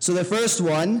 So the first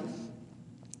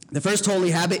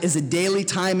holy habit is a daily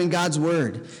time in God's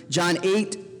word. John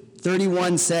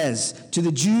 8:31 says, to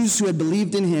the Jews who had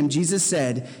believed in him, Jesus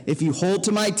said, if you hold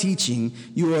to my teaching,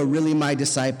 you are really my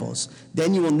disciples.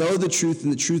 Then you will know the truth,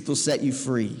 and the truth will set you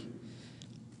free.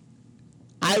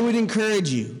 I would encourage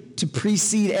you to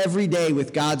precede every day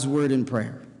with God's word and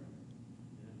prayer.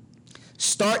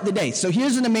 Start the day. So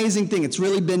here's an amazing thing. It's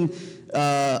really been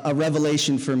a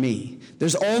revelation for me.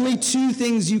 There's only two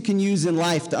things you can use in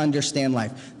life to understand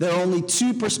life. There are only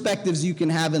two perspectives you can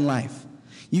have in life.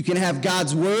 You can have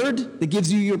God's word that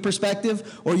gives you your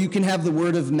perspective, or you can have the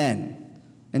word of men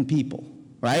and people,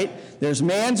 right? There's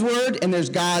man's word and there's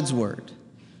God's word.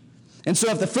 And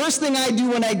so if the first thing I do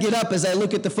when I get up is I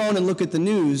look at the phone and look at the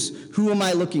news, who am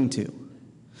I looking to?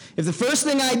 If the first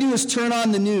thing I do is turn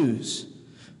on the news,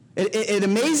 it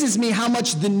amazes me how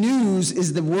much the news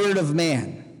is the word of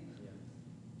man.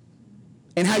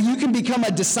 And how you can become a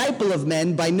disciple of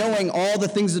men by knowing all the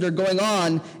things that are going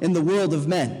on in the world of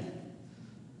men.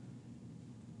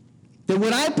 That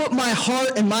when I put my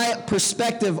heart and my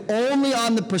perspective only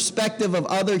on the perspective of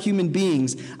other human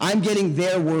beings, I'm getting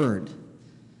their word.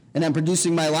 And I'm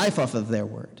producing my life off of their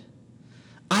word.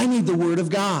 I need the word of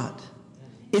God.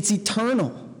 It's eternal.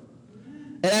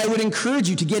 And I would encourage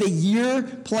you to get a year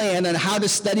plan on how to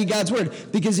study God's word.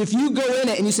 Because if you go in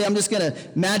it and you say, I'm just going to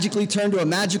magically turn to a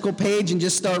magical page and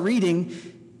just start reading,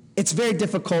 it's very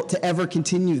difficult to ever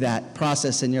continue that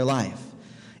process in your life.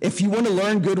 If you want to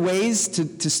learn good ways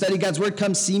to study God's Word,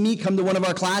 come see me, come to one of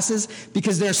our classes,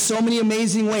 because there are so many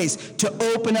amazing ways to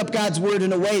open up God's Word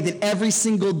in a way that every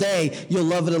single day you'll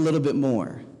love it a little bit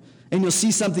more. And you'll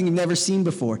see something you've never seen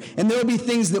before. And there will be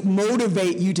things that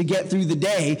motivate you to get through the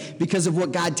day because of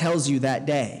what God tells you that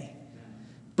day.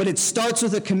 But it starts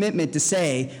with a commitment to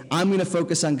say, I'm going to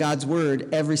focus on God's Word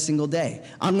every single day.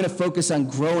 I'm going to focus on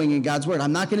growing in God's Word.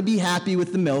 I'm not going to be happy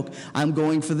with the milk. I'm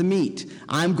going for the meat.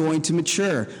 I'm going to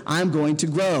mature. I'm going to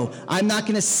grow. I'm not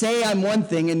going to say I'm one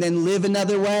thing and then live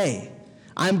another way.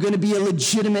 I'm going to be a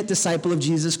legitimate disciple of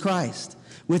Jesus Christ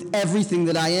with everything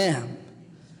that I am.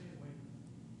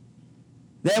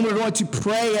 Then we're going to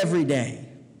pray every day,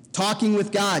 talking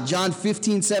with God. John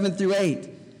 15, 7 through 8.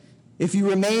 If you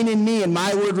remain in me and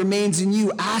my word remains in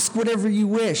you, ask whatever you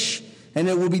wish, and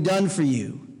it will be done for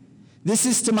you. This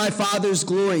is to my Father's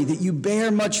glory, that you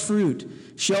bear much fruit,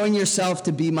 showing yourself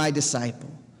to be my disciple.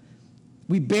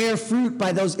 We bear fruit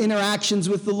by those interactions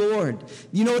with the Lord.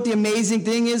 You know what the amazing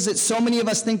thing is? That so many of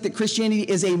us think that Christianity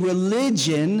is a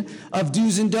religion of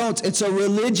do's and don'ts. It's a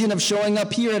religion of showing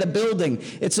up here at a building.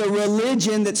 It's a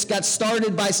religion that's got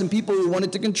started by some people who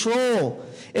wanted to control.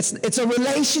 It's a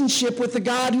relationship with the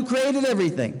God who created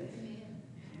everything.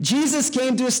 Jesus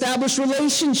came to establish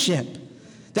relationship.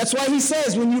 That's why he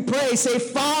says, when you pray, say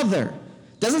Father.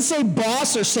 Doesn't say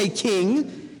boss or say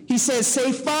king. He says,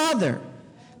 say Father.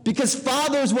 Because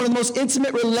Father is one of the most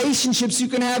intimate relationships you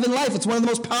can have in life. It's one of the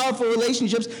most powerful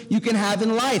relationships you can have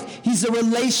in life. He's a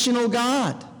relational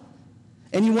God.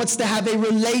 And he wants to have a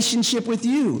relationship with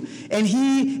you. And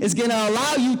he is going to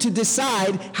allow you to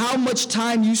decide how much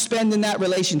time you spend in that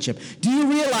relationship. Do you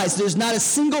realize there's not a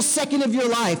single second of your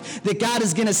life that God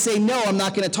is going to say, no, I'm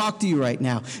not going to talk to you right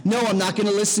now. No, I'm not going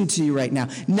to listen to you right now.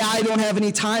 Now I don't have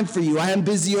any time for you. I am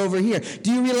busy over here.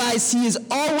 Do you realize he is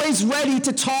always ready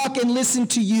to talk and listen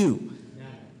to you?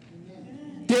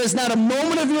 There is not a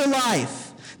moment of your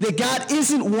life that God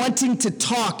isn't wanting to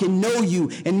talk and know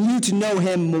you and you to know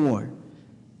him more.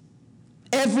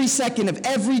 Every second of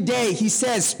every day, he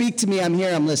says, speak to me, I'm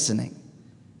here, I'm listening.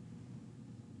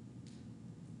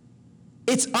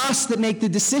 It's us that make the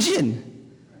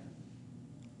decision.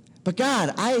 But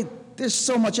God, there's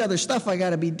so much other stuff I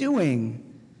got to be doing.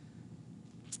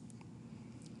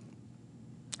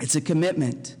 It's a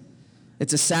commitment.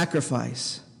 It's a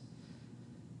sacrifice.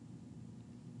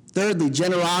 Thirdly,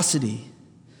 generosity.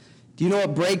 Do you know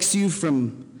what breaks you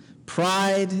from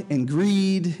pride and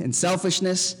greed and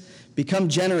selfishness? Become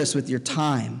generous with your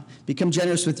time. Become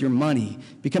generous with your money.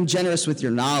 Become generous with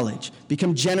your knowledge.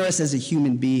 Become generous as a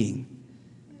human being.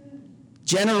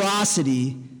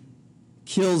 Generosity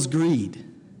kills greed.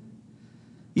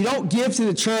 You don't give to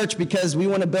the church because we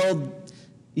want to build,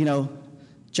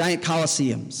 giant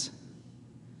coliseums.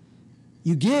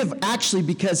 You give actually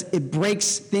because it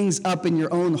breaks things up in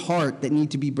your own heart that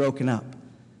need to be broken up.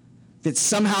 That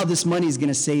somehow this money is going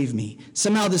to save me.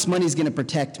 Somehow this money is going to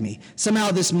protect me.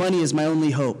 Somehow this money is my only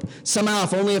hope. Somehow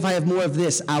if I have more of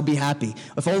this, I'll be happy.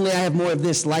 If only I have more of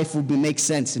this, life will make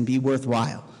sense and be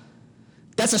worthwhile.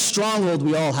 That's a stronghold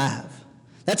we all have.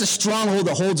 That's a stronghold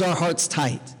that holds our hearts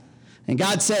tight. And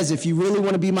God says, if you really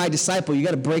want to be my disciple, you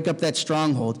got to break up that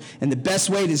stronghold. And the best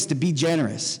way is to be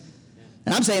generous.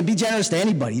 And I'm saying be generous to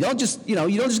anybody. You don't just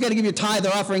got to give your tithe or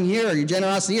offering here or your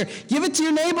generosity here. Give it to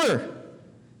your neighbor.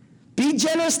 Be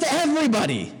generous to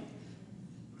everybody.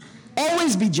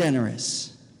 Always be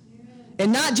generous.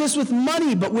 And not just with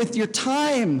money, but with your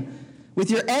time,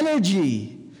 with your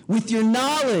energy, with your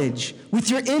knowledge, with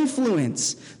your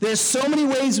influence. There's so many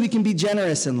ways we can be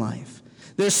generous in life.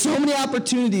 There's so many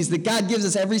opportunities that God gives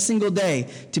us every single day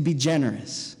to be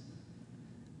generous.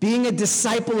 Being a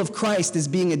disciple of Christ is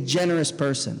being a generous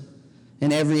person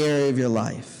in every area of your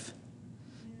life.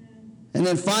 And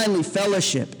then finally,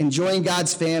 fellowship, enjoying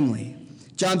God's family.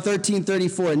 John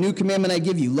 13:34, a new commandment I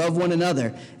give you, love one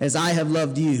another as I have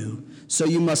loved you, so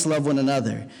you must love one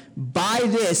another. By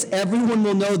this, everyone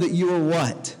will know that you are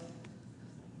what?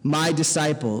 My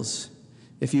disciples,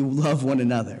 if you love one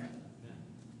another.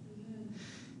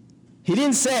 He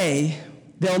didn't say,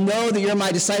 they'll know that you're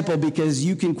my disciple because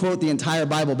you can quote the entire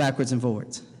Bible backwards and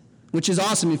forwards, which is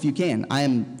awesome if you can. I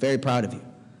am very proud of you.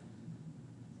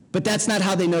 But that's not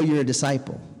how they know you're a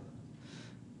disciple.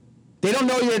 They don't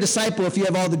know you're a disciple if you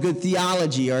have all the good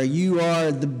theology, or you are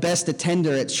the best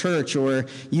attender at church, or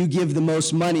you give the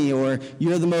most money, or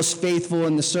you're the most faithful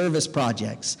in the service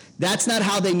projects. That's not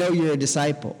how they know you're a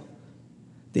disciple.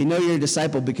 They know you're a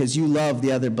disciple because you love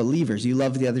the other believers. You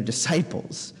love the other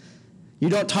disciples. You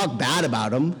don't talk bad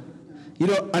about them. You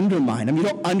don't undermine them. You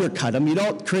don't undercut them. You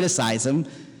don't criticize them.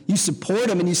 You support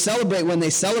them and you celebrate when they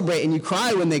celebrate and you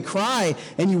cry when they cry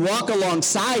and you walk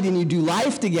alongside and you do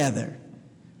life together.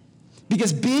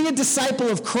 Because being a disciple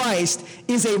of Christ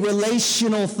is a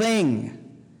relational thing.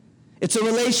 It's a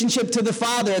relationship to the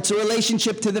Father. It's a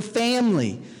relationship to the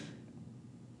family.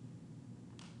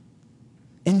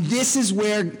 And this is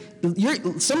where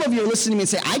some of you are listening to me and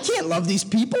say, I can't love these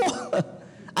people.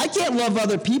 I can't love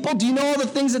other people. Do you know all the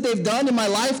things that they've done in my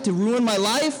life to ruin my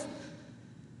life?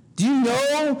 Do you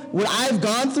know what I've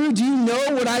gone through? Do you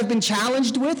know what I've been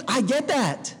challenged with? I get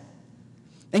that.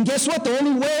 And guess what? The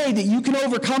only way that you can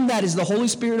overcome that is the Holy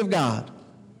Spirit of God.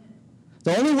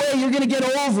 The only way you're going to get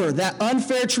over that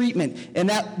unfair treatment and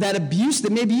that abuse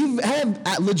that maybe you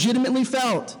have legitimately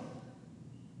felt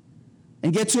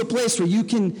and get to a place where you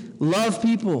can love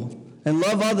people and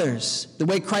love others the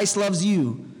way Christ loves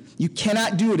you. You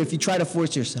cannot do it if you try to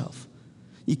force yourself.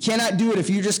 You cannot do it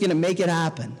if you're just going to make it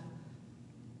happen.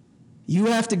 You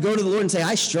have to go to the Lord and say,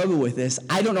 I struggle with this.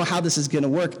 I don't know how this is going to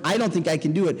work. I don't think I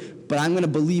can do it, but I'm going to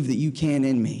believe that you can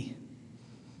in me.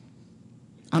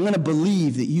 I'm going to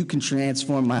believe that you can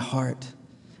transform my heart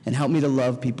and help me to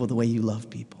love people the way you love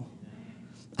people.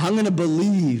 I'm going to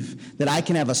believe that I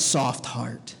can have a soft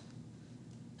heart,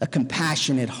 a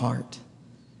compassionate heart,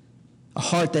 a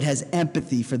heart that has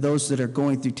empathy for those that are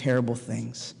going through terrible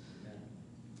things.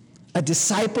 A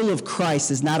disciple of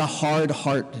Christ is not a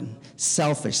hard-hearted,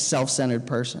 selfish, self-centered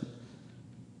person.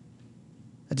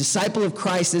 A disciple of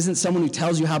Christ isn't someone who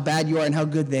tells you how bad you are and how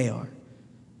good they are.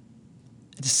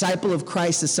 A disciple of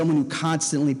Christ is someone who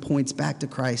constantly points back to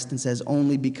Christ and says,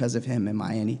 only because of him am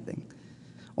I anything.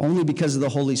 Only because of the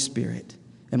Holy Spirit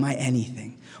am I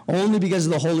anything. Only because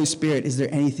of the Holy Spirit is there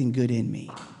anything good in me.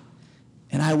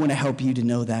 And I want to help you to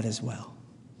know that as well.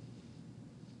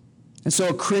 And so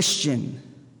a Christian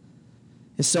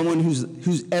is someone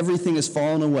whose everything has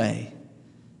fallen away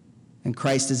and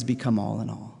Christ has become all in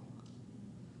all.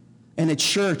 And a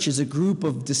church is a group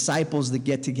of disciples that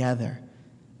get together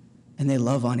and they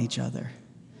love on each other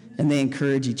and they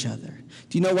encourage each other.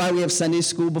 Do you know why we have Sunday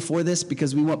school before this?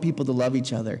 Because we want people to love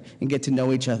each other and get to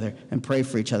know each other and pray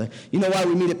for each other. You know why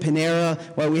we meet at Panera,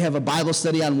 why we have a Bible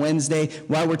study on Wednesday,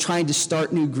 why we're trying to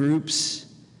start new groups?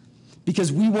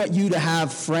 Because we want you to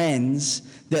have friends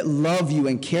that love you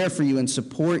and care for you and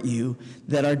support you,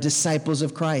 that are disciples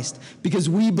of Christ. Because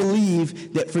we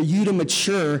believe that for you to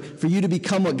mature, for you to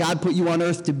become what God put you on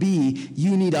earth to be,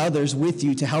 you need others with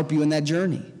you to help you in that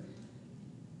journey.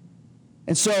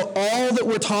 And so all that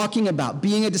we're talking about,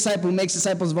 being a disciple who makes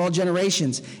disciples of all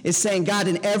generations, is saying, God,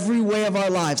 in every way of our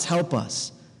lives, help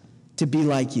us to be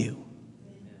like you.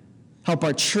 Help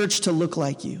our church to look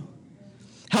like you.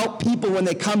 Help people when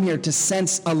they come here to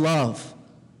sense a love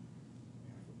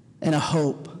and a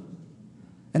hope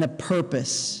and a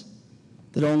purpose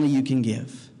that only you can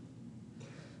give.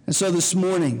 And so this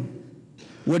morning,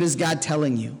 what is God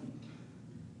telling you?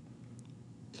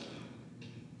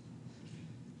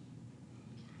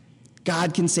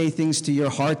 God can say things to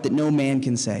your heart that no man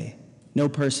can say, no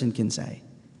person can say.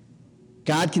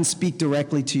 God can speak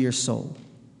directly to your soul.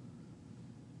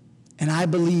 And I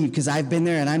believe, because I've been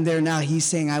there and I'm there now, he's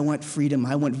saying, I want freedom.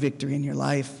 I want victory in your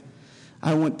life.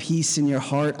 I want peace in your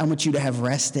heart. I want you to have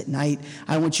rest at night.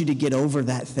 I want you to get over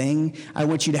that thing. I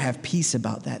want you to have peace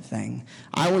about that thing.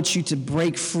 I want you to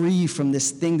break free from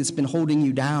this thing that's been holding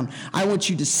you down. I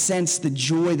want you to sense the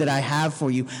joy that I have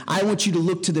for you. I want you to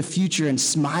look to the future and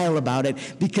smile about it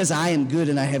because I am good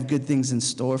and I have good things in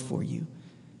store for you.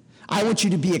 I want you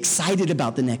to be excited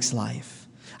about the next life.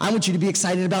 I want you to be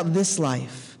excited about this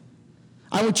life.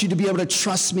 I want you to be able to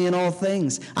trust me in all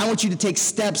things. I want you to take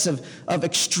steps of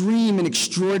extreme and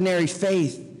extraordinary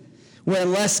faith where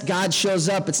unless God shows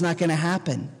up, it's not going to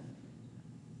happen.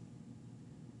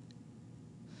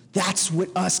 That's what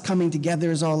us coming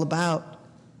together is all about.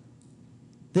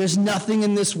 There's nothing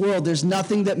in this world, there's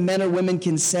nothing that men or women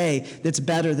can say that's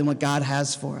better than what God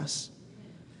has for us.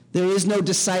 There is no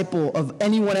disciple of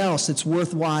anyone else that's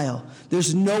worthwhile.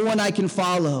 There's no one I can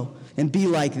follow and be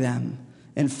like them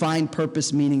and find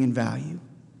purpose, meaning, and value.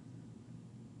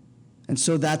 And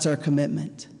so that's our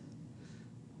commitment.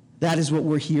 That is what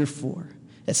we're here for.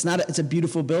 It's a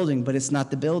beautiful building, but it's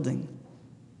not the building.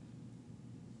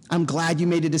 I'm glad you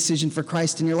made a decision for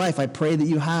Christ in your life. I pray that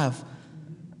you have.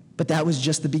 But that was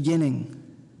just the beginning.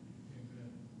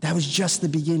 That was just the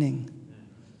beginning.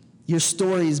 Your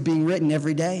story is being written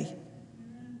every day.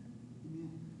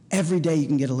 Every day you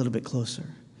can get a little bit closer.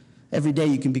 Every day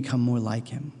you can become more like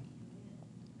him.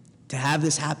 To have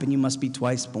this happen, you must be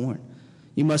twice born.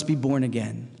 You must be born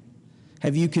again.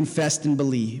 Have you confessed and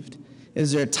believed?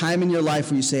 Is there a time in your life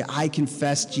where you say, I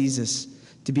confess Jesus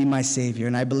to be my Savior,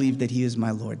 and I believe that he is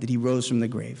my Lord, that he rose from the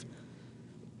grave.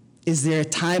 Is there a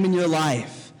time in your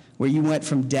life where you went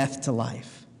from death to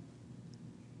life?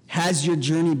 Has your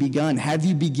journey begun? Have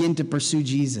you begun to pursue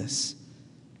Jesus?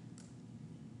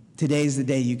 Today is the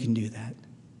day you can do that.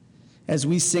 As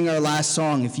we sing our last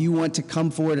song, if you want to come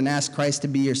forward and ask Christ to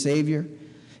be your Savior,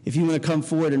 if you want to come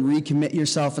forward and recommit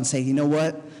yourself and say, you know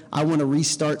what? I want to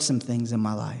restart some things in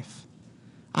my life.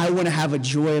 I want to have a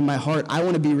joy in my heart. I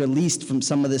want to be released from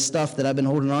some of this stuff that I've been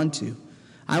holding on to.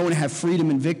 I want to have freedom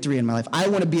and victory in my life. I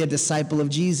want to be a disciple of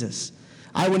Jesus.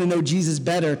 I want to know Jesus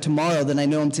better tomorrow than I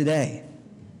know him today.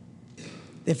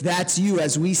 If that's you,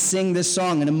 as we sing this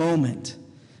song in a moment,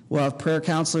 we'll have prayer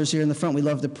counselors here in the front. We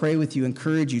love to pray with you,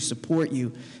 encourage you, support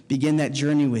you, begin that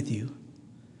journey with you,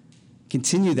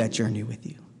 continue that journey with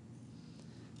you.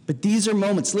 But these are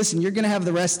moments. Listen, you're going to have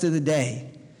the rest of the day.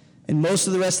 And most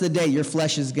of the rest of the day, your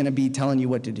flesh is going to be telling you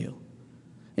what to do.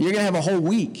 And you're going to have a whole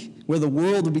week where the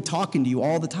world will be talking to you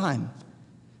all the time.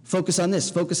 Focus on this,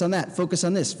 focus on that, focus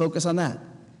on this, focus on that.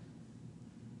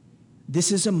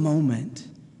 This is a moment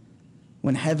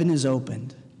when heaven is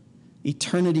opened,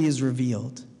 eternity is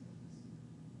revealed.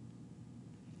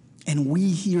 And we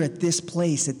here at this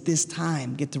place, at this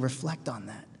time, get to reflect on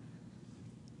that.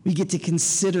 We get to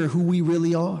consider who we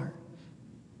really are.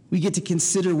 We get to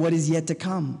consider what is yet to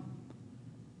come.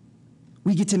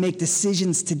 We get to make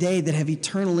decisions today that have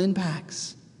eternal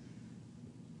impacts.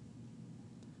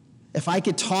 If I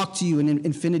could talk to you in an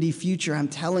infinity future, I'm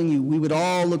telling you, we would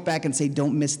all look back and say,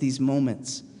 don't miss these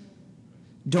moments.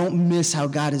 Don't miss how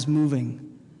God is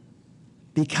moving.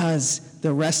 Because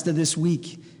the rest of this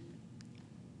week,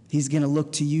 he's going to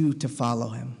look to you to follow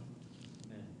him.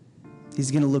 He's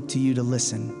going to look to you to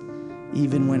listen,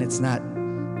 even when it's not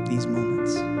these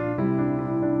moments.